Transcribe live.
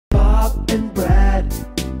and Brad,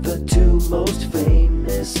 the two most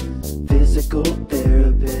famous physical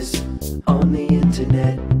therapists on the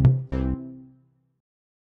internet.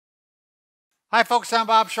 Hi folks, I'm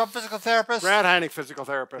Bob Schrupp, physical therapist. Brad Heineck, physical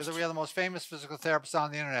therapist. Because we are the most famous physical therapists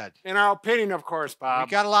on the internet. In our opinion, of course, Bob.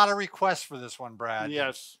 We got a lot of requests for this one, Brad.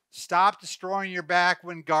 Yes. Stop destroying your back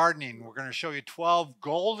when gardening. We're going to show you 12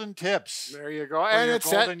 golden tips. There you go. For And your it's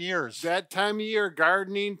golden years. That time of year,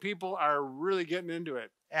 gardening, people are really getting into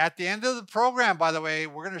it. At the end of the program, by the way,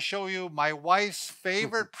 we're going to show you my wife's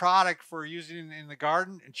favorite product for using in the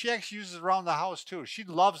garden. And she actually uses it around the house too. She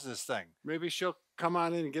loves this thing. Maybe she'll come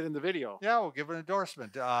on in and get in the video. Yeah, we'll give her an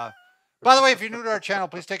endorsement. By the way, if you're new to our channel,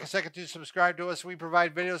 please take a second to subscribe to us. We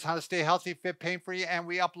provide videos on how to stay healthy, fit, pain-free, and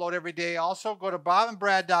we upload every day. Also, go to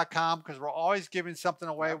bobandbrad.com because we're always giving something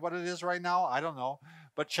away. What it is right now, I don't know.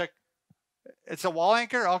 But check. It's a wall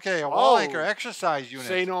anchor? Okay, a wall anchor exercise unit.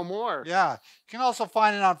 Say no more. Yeah. You can also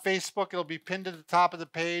find it on Facebook. It'll be pinned to the top of the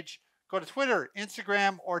page. Go to Twitter,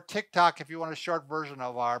 Instagram, or TikTok if you want a short version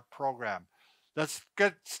of our program. Let's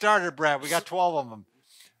get started, Brad. We got 12 of them.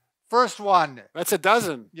 First one. That's a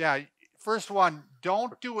dozen. Yeah. First one,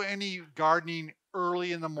 don't do any gardening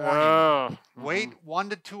early in the morning. Wait 1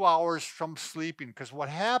 to 2 hours from sleeping, because what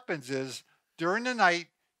happens is during the night,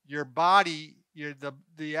 your body,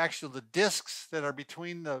 the discs that are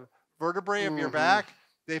between the vertebrae of your back,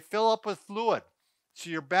 they fill up with fluid.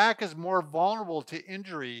 So your back is more vulnerable to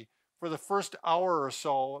injury for the first hour or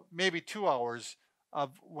so, maybe 2 hours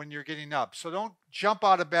of when you're getting up. So don't jump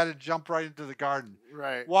out of bed and jump right into the garden.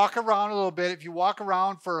 Right. Walk around a little bit. If you walk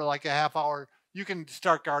around for like a half hour, you can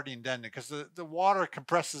start gardening then, because the water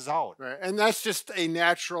compresses out. Right. And that's just a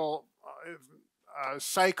natural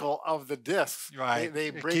cycle of the discs. Right. They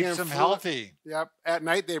it bring keeps in them fluid. healthy. Yep. At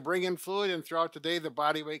night, they bring in fluid, and throughout the day, the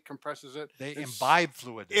body weight compresses it. They imbibe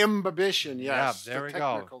fluid. Imbibition, yes. Yeah, there we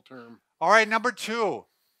technical go. Term. All right, number 2.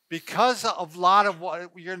 Because of a lot of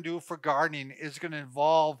what you're going to do for gardening is going to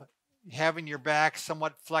involve having your back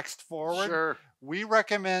somewhat flexed forward. Sure. We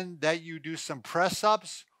recommend that you do some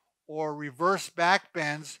press-ups or reverse back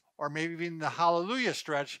bends, or maybe even the hallelujah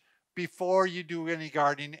stretch before you do any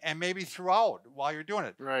gardening, and maybe throughout while you're doing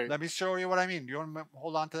it. Right. Let me show you what I mean. Do you want to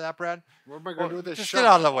hold on to that, Brad? What am I going to do with this? Just get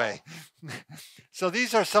out of the way. So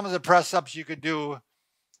these are some of the press-ups you could do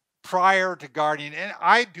prior to gardening. And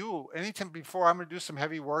I do, anytime before I'm going to do some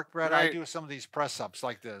heavy work, Brad, I do some of these press-ups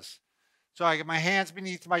like this. So I get my hands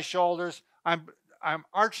beneath my shoulders. I'm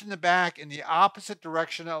arching the back in the opposite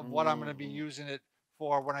direction of what I'm going to be using it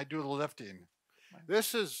for when I do the lifting.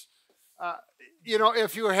 This is, you know,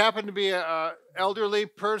 if you happen to be an elderly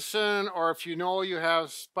person, or if you know you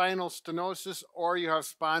have spinal stenosis or you have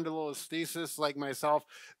spondylolisthesis like myself,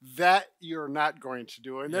 that you're not going to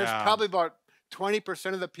do. And there's probably about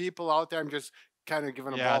 20% of the people out there. I'm just kind of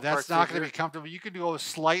giving a ballpark. Yeah, that's not going to be comfortable. You could go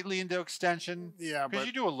slightly into extension. Yeah, because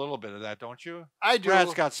you do a little bit of that, don't you? I do.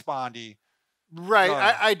 Brad's got spondy. Right,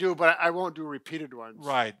 I do, but I won't do repeated ones.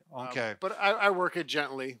 Right, okay. But I work it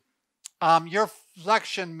gently. Your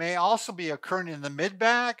flexion may also be occurring in the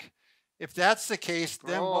mid-back. If that's the case,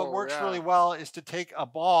 then what works really well is to take a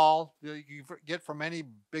ball that you get from any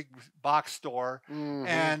big box store,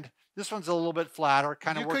 and this one's a little bit flatter,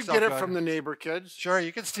 kind of works out good. You could get it from the neighbor kids. Sure,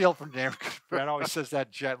 you can steal from the neighbor kids. Brad always says that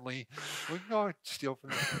gently. We can go steal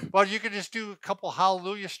from them. Well, you can just do a couple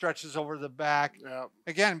hallelujah stretches over the back. Yeah.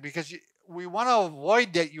 Again, because we want to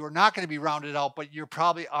avoid that you are not going to be rounded out, but you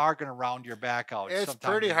probably are going to round your back out. It's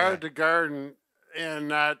pretty hard to garden and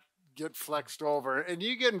not get flexed over. And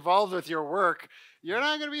you get involved with your work, you're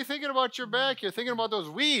not going to be thinking about your back. You're thinking about those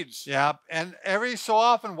weeds. Yeah, and every so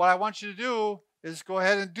often, what I want you to do is go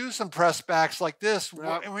ahead and do some press backs like this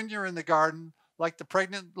when you're in the garden. Like the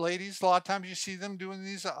pregnant ladies, a lot of times you see them doing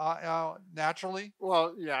these naturally.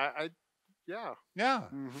 Well, yeah, to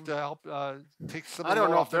help take some. I don't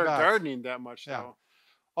know if they're gardening that much though.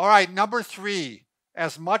 All right, number 3.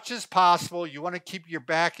 As much as possible, you want to keep your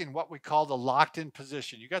back in what we call the locked-in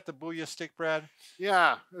position. You got the booyah stick, Brad?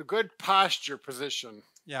 Yeah, a good posture position.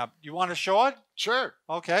 Yeah, you want to show it? Sure.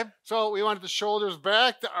 Okay. So we want the shoulders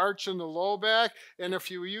back, the arch in the low back, and if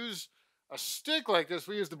you use a stick like this,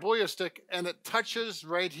 we use the booyah stick, and it touches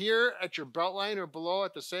right here at your belt line or below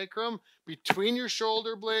at the sacrum, between your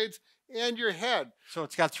shoulder blades and your head. So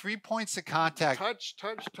it's got 3 points of contact. Touch,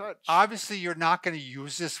 touch, touch. Obviously, you're not going to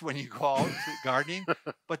use this when you go out gardening,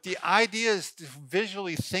 but the idea is to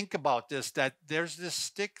visually think about this, that there's this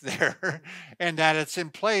stick there and that it's in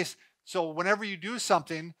place. So whenever you do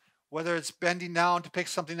something, whether it's bending down to pick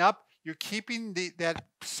something up, you're keeping that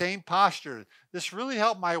same posture. This really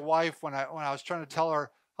helped my wife when I was trying to tell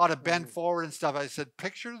her how to bend forward and stuff. I said,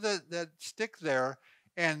 picture that stick there,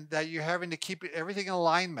 and that you're having to keep everything in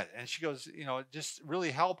alignment. And she goes, you know, it just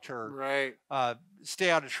really helped her Right. stay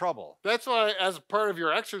out of trouble. That's why, as part of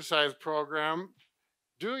your exercise program,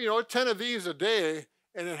 do 10 of these a day,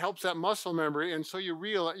 and it helps that muscle memory, and so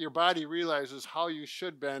your body realizes how you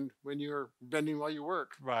should bend when you're bending while you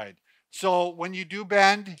work. Right. So when you do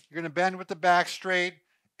bend, you're going to bend with the back straight,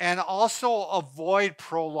 and also avoid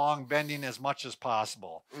prolonged bending as much as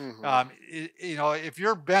possible. You know, if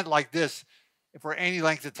you're bent like this for any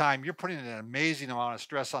length of time, you're putting an amazing amount of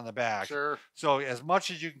stress on the back. Sure. So as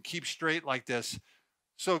much as you can keep straight like this.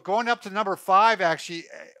 So going up to number 5, actually,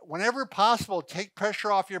 whenever possible, take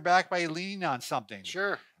pressure off your back by leaning on something.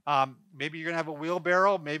 Sure. Maybe you're going to have a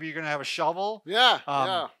wheelbarrow. Maybe you're going to have a shovel.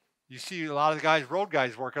 Yeah. You see a lot of the guys, road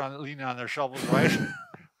guys, working on leaning on their shovels, right?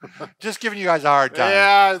 Just giving you guys a hard time.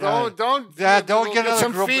 Yeah, don't get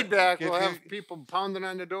some group, feedback. We'll have people pounding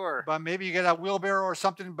on the door. But maybe you get a wheelbarrow or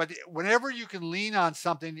something. But whenever you can lean on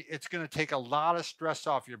something, it's going to take a lot of stress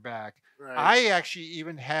off your back. Right. I actually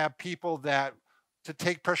even have people that, to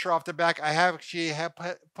take pressure off their back, I have actually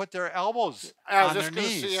put their elbows on their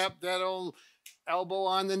knees. See, yep, that old elbow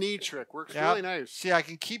on the knee trick works really nice. See, I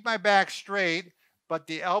can keep my back straight, but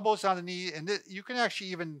the elbows on the knee, and you can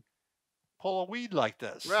actually even pull a weed like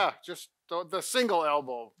this. Yeah, just the single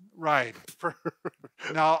elbow. Right.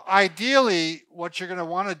 Now, ideally, what you're going to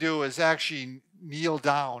want to do is actually kneel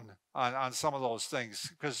down on some of those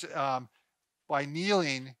things, because by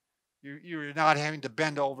kneeling, you're not having to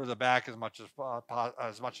bend over the back as much as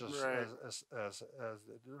it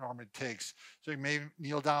normally takes. So you may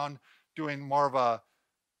kneel down, doing more of a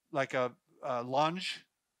lunge,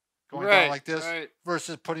 going down like this,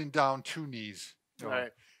 versus putting down 2 knees. Right.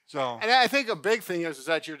 So, and I think a big thing is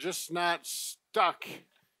that you're just not stuck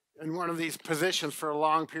in one of these positions for a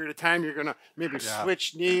long period of time. You're gonna maybe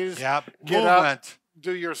switch knees, get movement, up,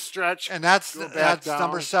 do your stretch, and that's down.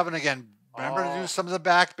 number 7 again. Remember to do some of the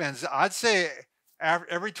back bends. I'd say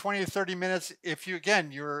every 20 to 30 minutes, if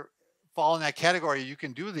you're fall in that category, you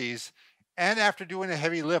can do these. And after doing a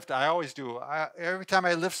heavy lift, I always do. Every time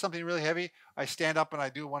I lift something really heavy, I stand up and I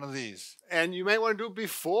do one of these. And you might want to do it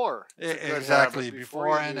before. Exactly,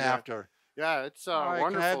 before and after. Yeah, it's right,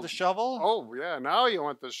 wonderful. Can I have the shovel? Oh, yeah, now you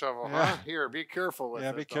want the shovel, huh? Here, be careful with it.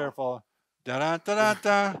 Yeah, be careful.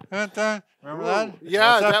 Da-da-da-da-da-da. Remember that?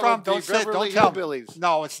 Yeah, that from? Don't say, don't tell Hillbillies.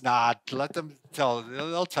 No, it's not. Let them tell.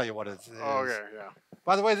 They'll tell you what it is. Okay, yeah.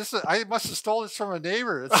 By the way, I must have stolen this from a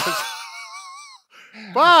neighbor. It says,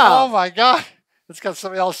 wow. Oh my God. It's got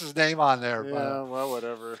somebody else's name on there. Yeah, well,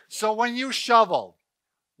 whatever. So when you shovel,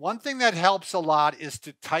 one thing that helps a lot is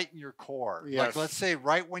to tighten your core. Yes. Like, let's say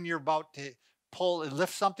right when you're about to pull and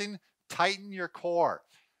lift something, tighten your core.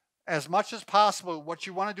 As much as possible, what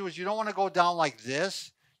you want to do is you don't want to go down like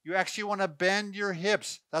this. You actually want to bend your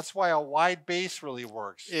hips. That's why a wide base really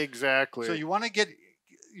works. Exactly. So you want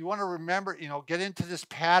to remember, get into this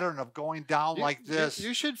pattern of going down like this.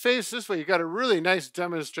 You should face this way. You got a really nice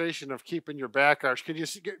demonstration of keeping your back arch. Can you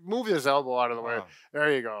move this elbow out of the way?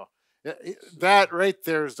 There you go. That right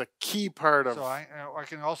there is the key part of. So I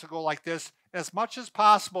can also go like this. As much as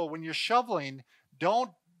possible, when you're shoveling,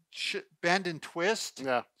 don't bend and twist.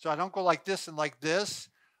 Yeah. So I don't go like this and like this.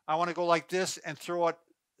 I want to go like this and throw it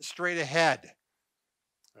straight ahead.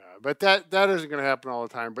 But that isn't going to happen all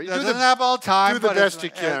the time. But that doesn't happen all the time. Do the best you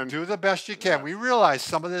can. Do the best you can. We realize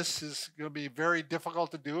some of this is going to be very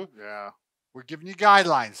difficult to do. Yeah. We're giving you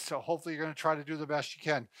guidelines, so hopefully you're going to try to do the best you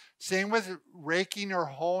can. Same with raking or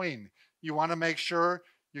hoeing. You want to make sure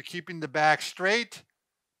you're keeping the back straight,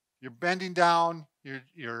 you're bending down,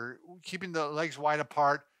 you're keeping the legs wide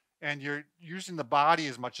apart, and you're using the body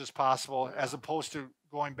as much as possible, as opposed to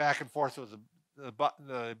going back and forth with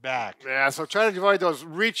the back. Yeah, so try to avoid those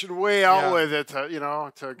reaching way out with it, to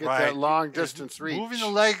get that long distance reach. Moving the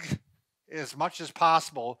leg as much as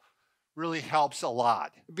possible really helps a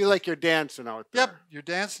lot. It'd be like you're dancing out there. Yep, you're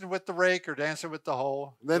dancing with the rake or dancing with the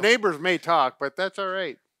hoe. The neighbors may talk, but that's all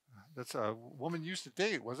right. That's a woman used to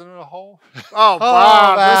date, wasn't it? A hoe? Oh,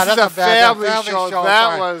 Bob, man, this is a family show.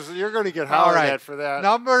 That Sorry. was, you're going to get hollered at for that.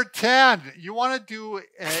 Number 10, you want to do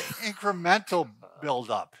an incremental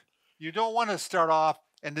build-up. You don't want to start off,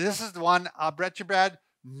 and this is the one, I'll bet you, Brad,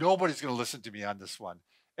 nobody's going to listen to me on this one.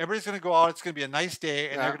 Everybody's going to go out, it's going to be a nice day,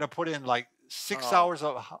 and they're going to put in like 6 hours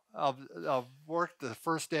of work the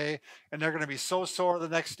first day, and they're going to be so sore the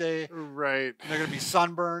next day. Right. And they're going to be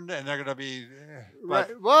sunburned, and they're going to be... right.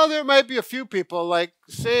 Well, there might be a few people, like,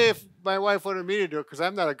 say if my wife wanted me to do it, because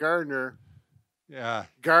I'm not a gardener. Yeah.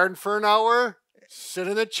 Garden for an hour, sit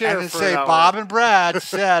in a chair and for say, an hour. Bob and Brad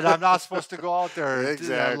said I'm not supposed to go out there exactly.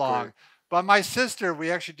 that long. But my sister,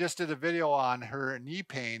 we actually just did a video on her knee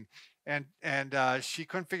pain, and she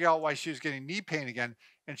couldn't figure out why she was getting knee pain again.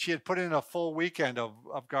 And she had put in a full weekend of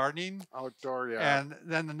gardening Outdoor, yeah. and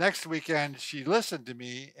then the next weekend she listened to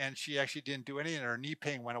me and she actually didn't do any and her knee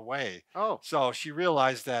pain went away. Oh, So she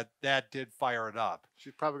realized that did fire it up.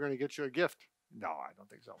 she's probably going to get you a gift. No, I don't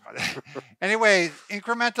think so. But anyway,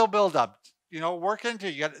 incremental buildup. Work into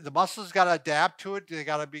it. The muscles got to adapt to it. They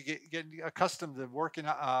got to be getting accustomed to working.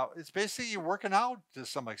 It's basically you're working out to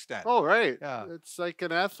some extent. Oh, right. Yeah. It's like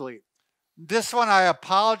an athlete. This one, I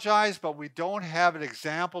apologize, but we don't have an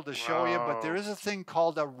example to show you. But there is a thing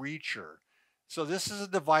called a reacher. So this is a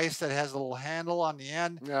device that has a little handle on the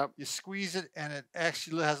end. Yep. You squeeze it, and it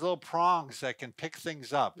actually has little prongs that can pick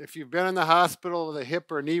things up. If you've been in the hospital with a hip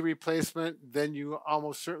or knee replacement, then you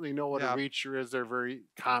almost certainly know what a reacher is. They're very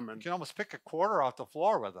common. You can almost pick a quarter off the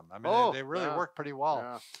floor with them. I mean, they really work pretty well.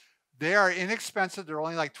 Yeah. They are inexpensive. They're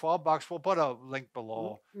only like $12. We'll put a link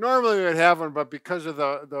below. Normally we would have one, but because of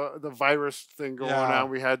the virus thing going on,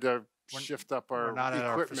 we had to shift up our not equipment. At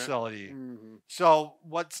our facility. Mm-hmm. So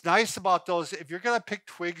what's nice about those, if you're going to pick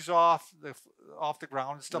twigs off the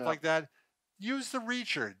ground and stuff like that, use the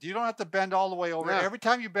reacher. You don't have to bend all the way over. Every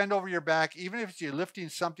time you bend over your back, even if you're lifting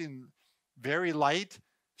something very light,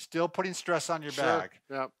 still putting stress on your back.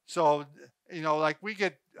 Yep. So, like we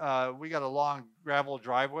got a long gravel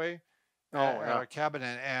driveway at our cabin,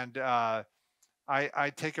 and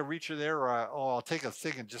I take a reacher there, or I'll take a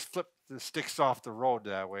thing and just flip the sticks off the road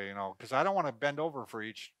that way, because I don't want to bend over for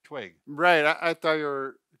each twig. Right. I thought you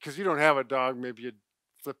were, because you don't have a dog, maybe you'd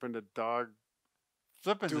flipping the dog.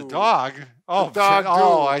 Flipping the dog? Oh, the dog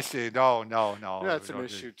I see. No. That's an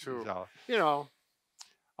issue too.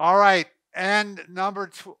 All right. And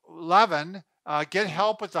number 11, get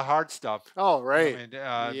help with the hard stuff. Oh, right.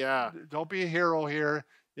 I mean, don't be a hero here.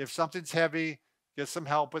 If something's heavy, get some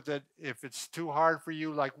help with it. If it's too hard for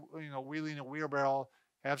you, like, wheeling a wheelbarrow,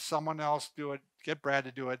 have someone else do it. Get Brad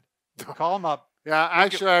to do it. Call him up. Yeah,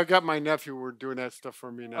 actually, I got my nephew. We're doing that stuff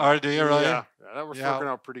for me now. Oh, do you really? Yeah, that was working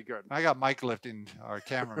out pretty good. I got Mike lifting, our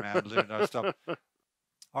cameraman, lifting our stuff.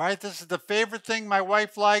 All right, this is the favorite thing my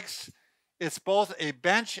wife likes. It's both a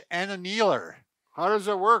bench and a kneeler. How does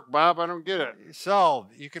it work, Bob? I don't get it. So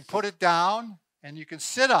you can put it down and you can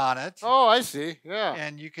sit on it. Oh, I see. Yeah.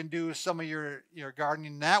 And you can do some of your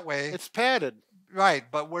gardening that way. It's padded. Right,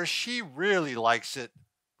 but where she really likes it,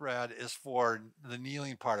 Brad, is for the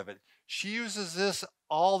kneeling part of it. She uses this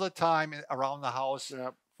all the time around the house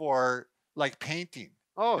for like painting.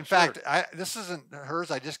 Oh, in fact, this isn't hers.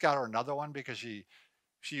 I just got her another one because she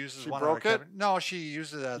uses one. Broke it? No, she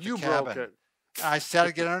uses it at you the cabin. Broke it. I said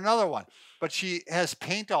to get her another one, but she has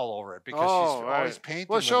paint all over it because she's always painting.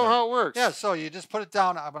 Well, show how it works. Yeah, so you just put it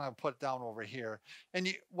down. I'm going to put it down over here, and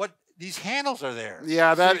these handles are there.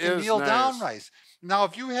 Yeah, so that you can is kneel nice. down nice. Now,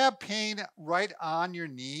 if you have pain right on your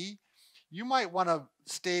knee, you might want to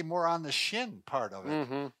stay more on the shin part of it.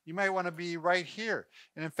 Mm-hmm. You might want to be right here.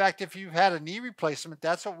 And in fact, if you've had a knee replacement,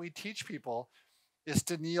 that's what we teach people, is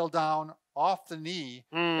to kneel down off the knee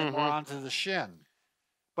and more onto the shin.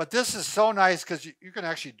 But this is so nice because you can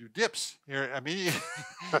actually do dips here. I mean,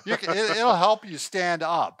 it'll help you stand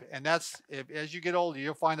up. And as you get older,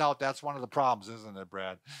 you'll find out that's one of the problems, isn't it,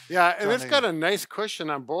 Brad? Yeah, and it's got a nice cushion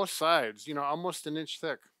on both sides, almost an inch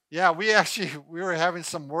thick. Yeah, we were having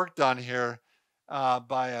some work done here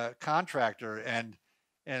by a contractor, and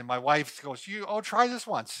my wife goes, try this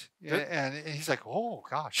once. And he's like, oh,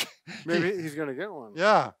 gosh. Maybe he's going to get one.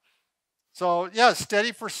 Yeah. So, yeah,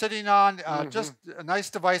 steady for sitting on, just a nice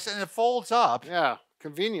device, and it folds up. Yeah,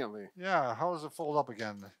 conveniently. Yeah, how does it fold up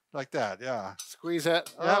again? Like that, yeah. Squeeze that.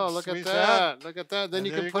 Yep, oh, look at that. Look at that. Then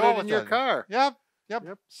you can put it in your car. Yep.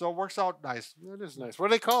 So it works out nice. That is nice. What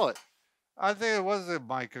do they call it? I think it was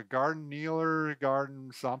Mike, a garden kneeler,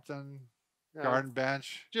 garden something, garden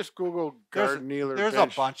bench. Just Google garden kneeler There's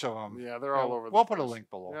bench. a bunch of them. Yeah, they're all over the We'll place. put a link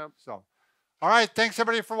below. Yep. So, all right. Thanks,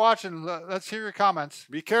 everybody, for watching. Let's hear your comments.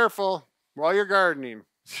 Be careful while you're gardening.